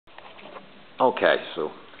Okay, Sue.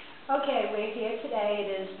 Okay, we're here today.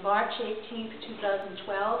 It is March 18th, 2012,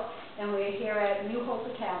 and we're here at New Hope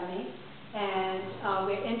Academy, and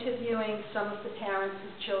we're interviewing some of the parents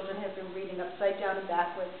whose children have been reading upside down and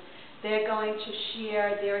backwards. They're going to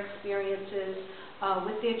share their experiences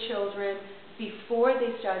with their children before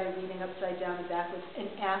they started reading upside down and backwards and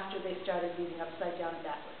after they started reading upside down and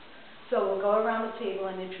backwards. So we'll go around the table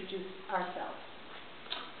and introduce ourselves.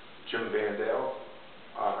 Jim Vandale,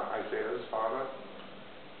 Isaiah's father.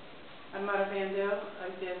 I'm Mara Vandale,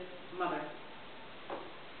 Isaiah's mother.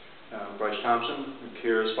 Bryce Thompson,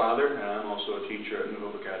 Kira's father, and I'm also a teacher at New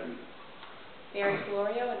Hope Academy. Mary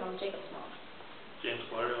Florio, and I'm Jacob's mom. James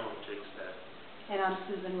Florio, and I'm Jacob's dad. And I'm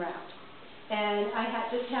Susan Round. And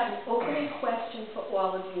I just have an opening question for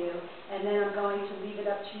all of you, and then I'm going to leave it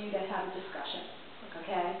up to you to have a discussion.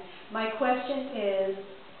 Okay? My question is,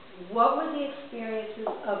 what were the experiences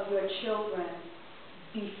of your children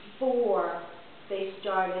before they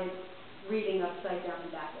started reading upside down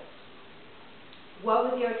and backwards?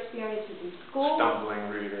 What were their experiences in school?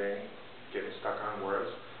 Stumbling, reading, getting stuck on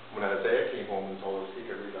words. When Isaiah came home and told us he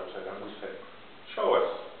could read upside down, we said, show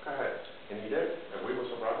us, go ahead. And he did, and we were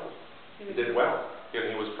surprised. He did well,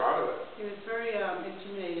 and he was proud of it. He was very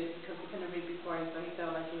intimidated because he couldn't read before, so he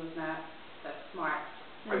felt like he was not that smart.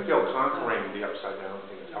 I feel conquering the upside down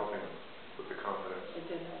thing is helping him with the confidence. It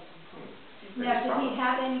did help him. Now, did he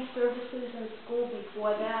have any services in school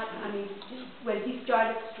before that? I mean, when he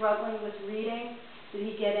started struggling with reading, did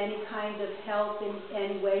he get any kind of help in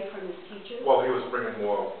any way from his teachers? Well, he was bringing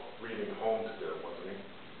more reading home to do, wasn't he?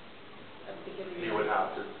 At the beginning. He would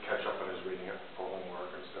have to catch up on his reading for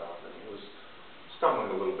homework and stuff, and he was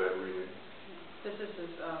stumbling a little bit reading. This is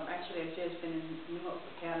actually, Isaiah's been in New Hope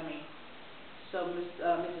Academy. So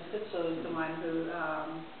Mrs. Fitzel is the one who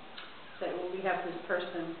said, well, we have this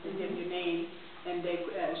person, they give you a name, and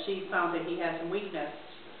she found that he had some weakness.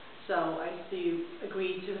 So ICU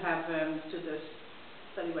agreed to have him to this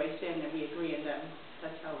study where I stand, and we agree, and then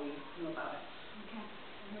that's how we knew about it. Okay.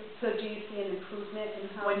 So do you see an improvement in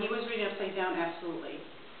how... When he was reading upside down, absolutely.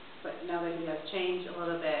 But now that he has changed a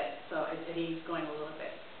little bit, so he's going a little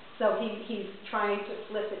bit. So he's trying to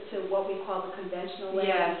flip it to what we call the conventional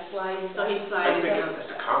way. Yes. Sliding So he's I sliding think down.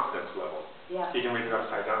 it's the confidence level. Yeah. He can read it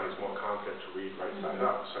upside down, he's more confident to read right side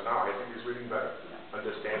up. So now I think he's reading better. Yeah.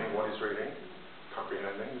 Understanding what he's reading,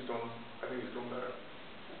 comprehending, I think he's doing better.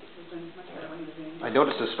 He's doing much better when he was reading. I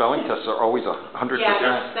noticed his spelling tests are always 100%.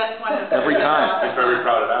 Yeah, that's one of the... Every time. He's very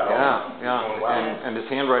proud of that. Yeah, yeah. He's doing well. And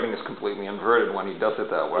his handwriting is completely inverted when he does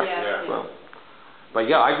it that way. Yeah. So,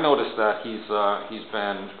 but yeah, I've noticed that he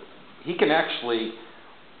can actually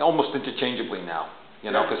almost interchangeably now,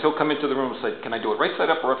 you know, because he'll come into the room and say, can I do it right side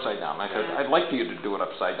up or upside down? And I said, I'd like for you to do it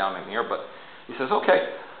upside down in here, but he says,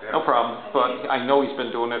 okay, no problem. But I know he's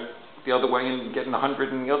been doing it the other way and getting 100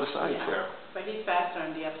 in the other side. Yeah. So. But he's faster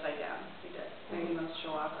on the upside down. He does. He must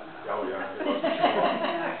show off on that. Oh, yeah. He loves to show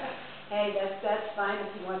off. Hey, that's fine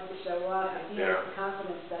if he wants to show off. If he has the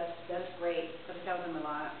confidence, that's great. But it helps him a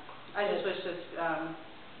lot. I just wish this,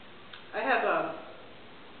 I have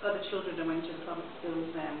other children that went to public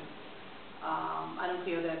schools, and I don't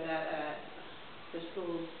feel that at the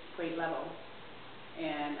school's grade level.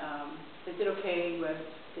 And they did okay with,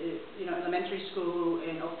 elementary school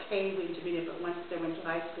and okay with intermediate, but once they went to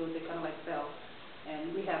high school, they kind of like fell.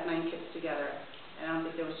 And we have 9 kids together, and I don't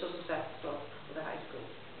think they were so successful for the high school.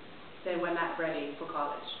 They were not ready for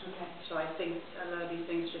college. Okay. So I think a lot of these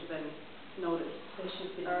things should have been noticed. They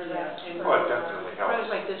should be earlier. addressed. Well, it definitely helps.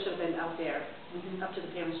 Programs like this should have been out there, up to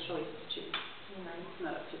the parents' choice to choose. Right.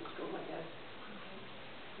 Not up to the school, I guess. Okay.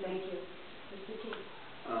 Thank you. Mr. T.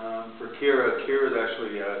 For Kira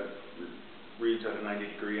actually reads at a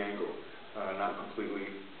 90-degree angle, not completely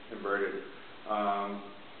inverted,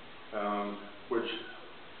 which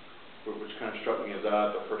kind of struck me as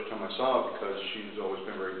odd the first time I saw it, because she's always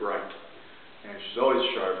been very bright, and she's always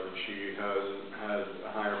sharp, and she has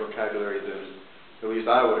a higher vocabulary than at least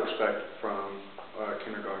I would expect from a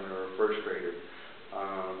kindergartner or a first grader.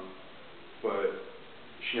 But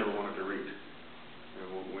she never wanted to read.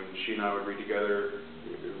 And when she and I would read together,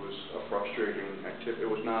 it was a frustrating activity. It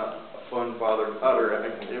was not a fun father-daughter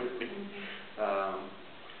activity.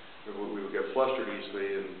 We would get flustered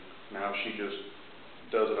easily, and now she just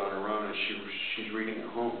does it on her own, and she's reading at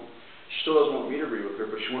home. She still doesn't want me to read with her,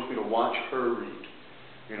 but she wants me to watch her read.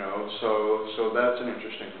 You know, so that's an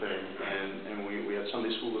interesting thing. And we had Sunday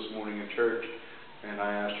school this morning in church, and I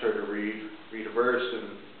asked her to read a verse,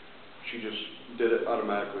 and she just did it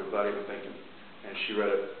automatically without even thinking. And she read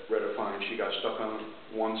it fine. She got stuck on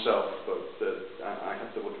oneself, but I have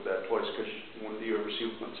to look at that twice, because when do you ever see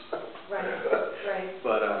oneself? Right, right.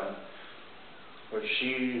 But But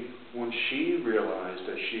when she realized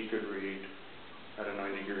that she could read at a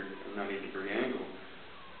 90-degree angle,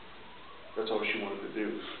 that's all she wanted to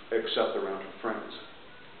do, except around her friends.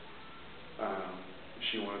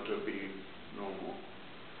 She wanted to be normal.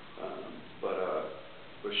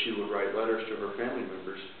 But she would write letters to her family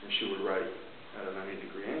members, and she would write at a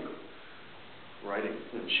 90-degree angle. Writing,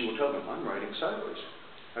 and she would tell them, "I'm writing sideways.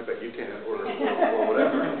 I bet you can," or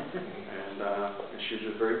whatever. And she was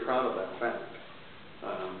just very proud of that fact.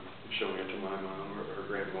 Showing it to my mom or her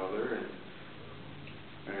grandmother,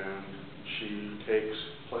 and she takes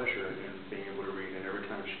pleasure in being able to read. And every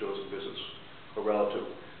time she goes and visits a relative,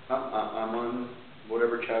 I'm on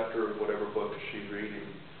whatever chapter of whatever book she's reading.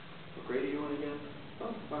 What grade are you in again?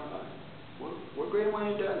 Oh, what grade am I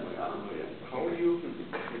in, Dad? I don't know yet. How are you?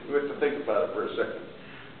 We have to think about it for a second.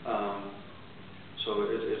 So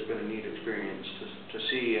it's been a neat experience to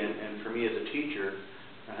see, and for me as a teacher,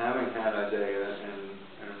 and having had Isaiah and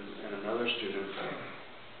another student,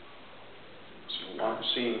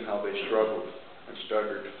 seeing how they struggled and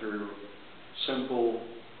stuttered through simple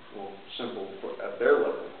at their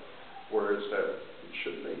level, words that,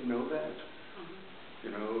 shouldn't they know that? You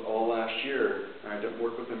know, all last year, I didn't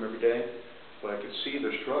work with them every day, but I could see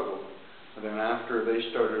their struggle. And then after they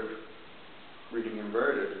started reading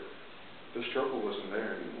inverted, the struggle wasn't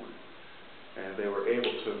there anymore. And they were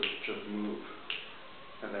able to just move.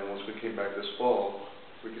 And then once we came back this fall,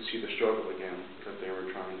 we could see the struggle again, that they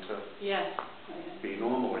were trying to be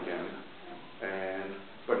normal again.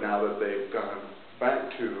 But now that they've gone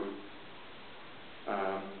back to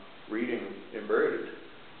reading inverted,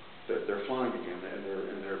 that they're flying again,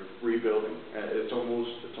 and they're rebuilding. It's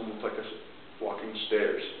almost like walking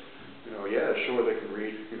stairs. You know, yeah, sure they can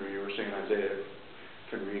read. You know, you were saying Isaiah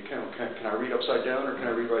can read. Can I read upside down or can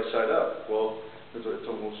I read right side up? Well, it's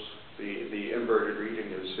almost the inverted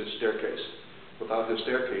reading is his staircase. Without his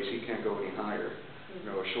staircase, he can't go any higher. You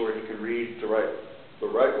know, sure he can read the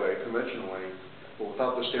right way, conventional way, but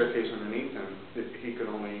without the staircase underneath him, he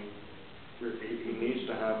needs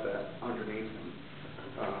to have that underneath him.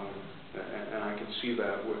 And I can see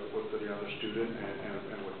that with the other student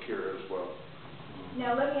and with Kira as well.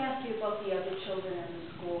 Now, let me ask you about the other children in the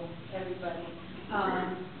school, everybody.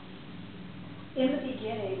 In the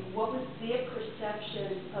beginning, what was their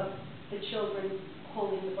perception of the children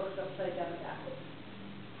holding the books upside down and backwards?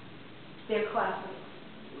 Their classmates.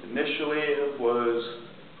 Initially, it was,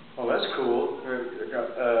 "Oh, that's cool."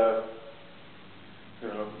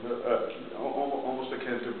 Almost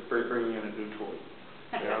akin to bringing in a new toy.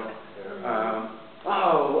 You know?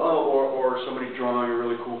 Or somebody drawing a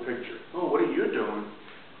really cool picture. "Oh, what are you doing?"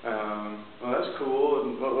 "Oh, that's cool.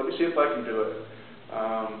 And, well, let me see if I can do it."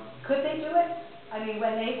 Could they do it? I mean,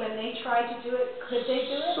 when they tried to do it, could they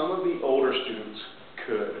do it? Some of the older students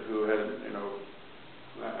could, who had, you know,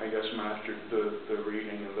 I guess mastered the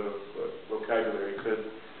reading and the vocabulary,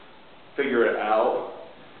 could figure it out.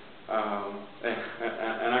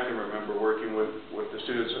 And I can remember working with the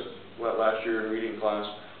students last year in reading class.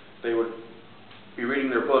 They would be reading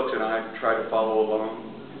their books, and I'd try to follow along.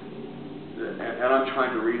 And I'm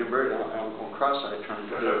trying to read inverted. I'm on cross-eyed trying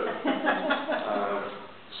to do it.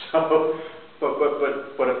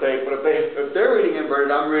 But if they're reading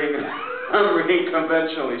inverted, I'm reading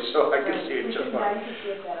conventionally, so I can see it just fine. You can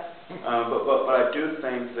see it better. But I do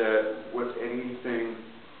think that with anything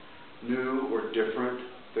new or different,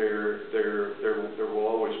 there will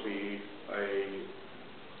always be a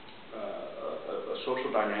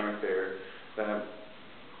social dynamic there that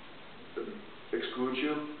excludes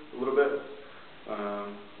you a little bit,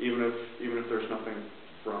 even if there's nothing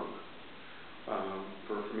wrong.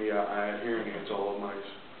 For me, I had hearing aids all of my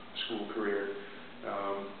school career,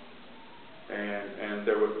 and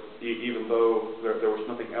there was, even though there was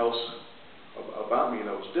nothing else about me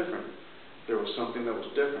that was different, there was something that was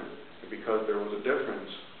different, and because there was a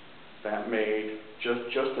difference, that made just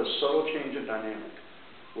a subtle change in dynamic,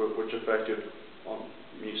 which affected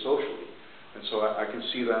me socially. And so I can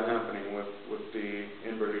see that happening with the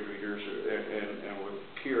inverted readers and with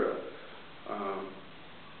Kira.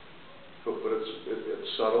 But it's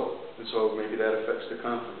subtle, and so maybe that affects the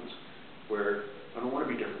confidence, where I don't want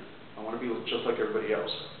to be different. I want to be just like everybody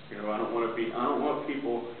else. You know, I don't want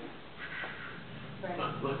people,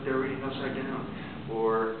 look, they're reading upside down,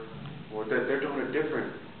 or they're doing it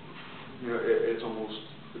different. You know, it's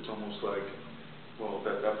almost like, well,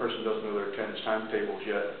 that person doesn't know their attendance timetables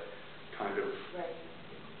yet, kind of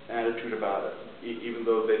attitude about it. Even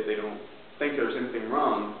though they don't think there's anything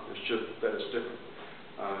wrong, it's just that it's different.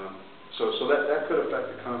 So that could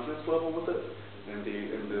affect the confidence level with it, and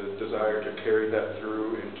the desire to carry that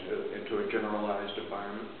through into a generalized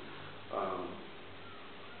environment.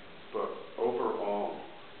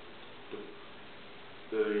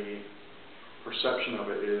 perception of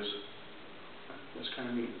it is, it's kind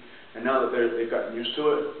of neat. And now that they've gotten used to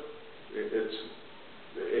it, it is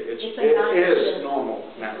normal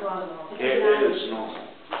now. It is normal.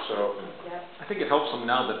 So. I think it helps them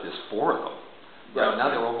now that there's 4 of them. Yeah, now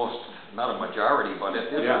they're almost, not a majority, but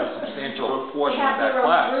it is a substantial portion of that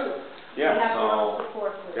class. Yeah. They have their own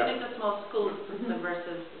support group. I think the small school system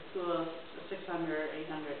versus the school of 600,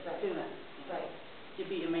 800 students. Right.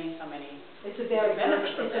 You'd be amazed how many. It's a very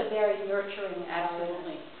benefit from nurturing Absolutely.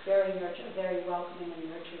 environment. Very nurturing, very welcoming and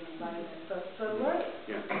nurturing environment for learning.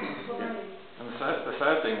 Yeah. For learning. And the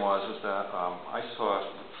sad thing is that I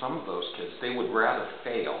saw some of those kids, they would rather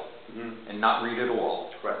fail and not read at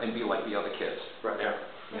all and be like the other kids. Right. Yeah.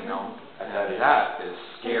 You know, And that is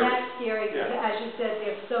scary. And that's scary, because as you said,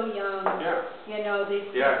 they're so young. Yeah. You know, they're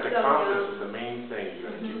Yeah, the so confidence young. is the main thing. You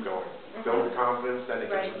gotta keep going. Build the confidence, then it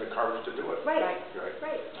gives them the courage to do it. Right, Right.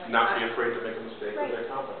 right. Not be afraid to make a mistake Right. with their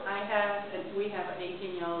confidence. We have an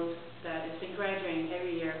 18-year-old that has been graduating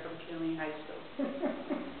every year from Killeen High School.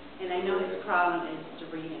 And I know his problem is the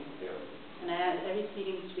reading. Yeah. And every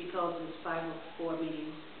meeting we go to is 5 or 4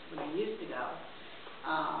 meetings when I used to go.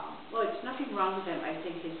 Well, it's nothing wrong with him. I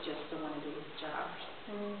think he's just don't want to do his job.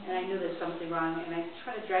 And I knew there's something wrong, and I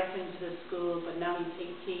tried to drag him to the school, but now he's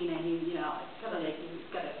 18, and he's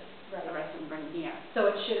got to arrest him and bring him here. So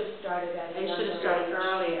it should have started at a It should younger have started age.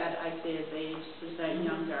 early at, I'd say, his age, to start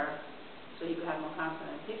younger, so he could have more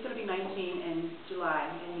confidence. He's going to be 19 in July,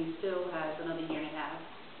 and he still has another year and a half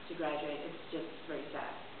to graduate. It's just very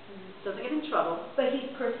sad. Doesn't get in trouble. But he's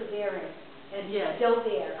persevering, and he's Yes. still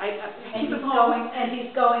there. And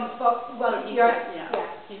he's going for, well, he's you're, not,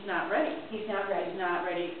 he's not ready. He's not ready. He's not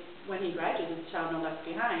ready. When he graduates, his child no left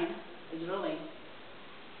behind is really,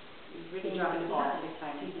 he's really dropping the ball big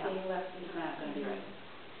time. He's being left He's behind. not going to be ready.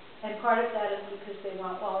 And part of that is because they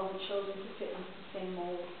want all the children to fit into the same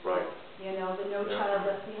mold. Right. You know, the No Child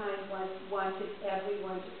Left Behind wanted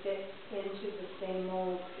everyone to fit into the same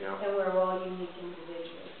mold. Yeah. And we're all unique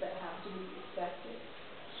individuals that have to be respected.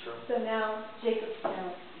 That's true. So now, Jacob,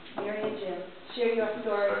 Mary and Jim, share your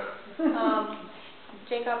story.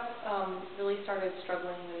 Jacob really started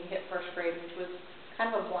struggling when he hit 1st grade, which was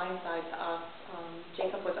kind of a blindside to us.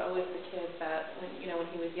 Jacob was always the kid that, when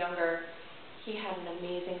he was younger, he had an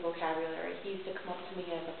amazing vocabulary. He used to come up to me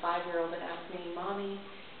as a 5-year-old and ask me, "Mommy,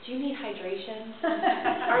 do you need hydration?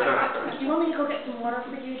 Do you want me to go get some water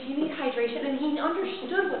for you? Do you need hydration?" And he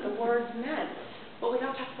understood what the words meant. But we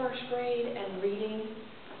got to 1st grade and reading,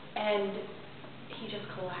 and he just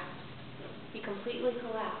collapsed. He completely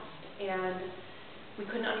collapsed, and we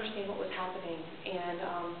couldn't understand what was happening. And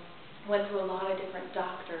went through a lot of different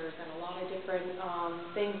doctors and a lot of different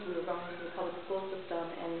things. We were going through the public school system,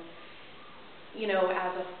 and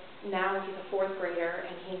now he's a 4th grader,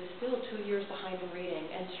 and he was still 2 years behind in reading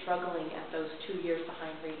and struggling at those 2 years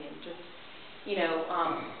behind reading. Just, we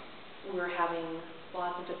were having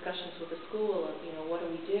lots of discussions with the school of, what do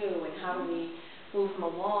we do and how do we move him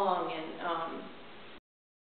along, and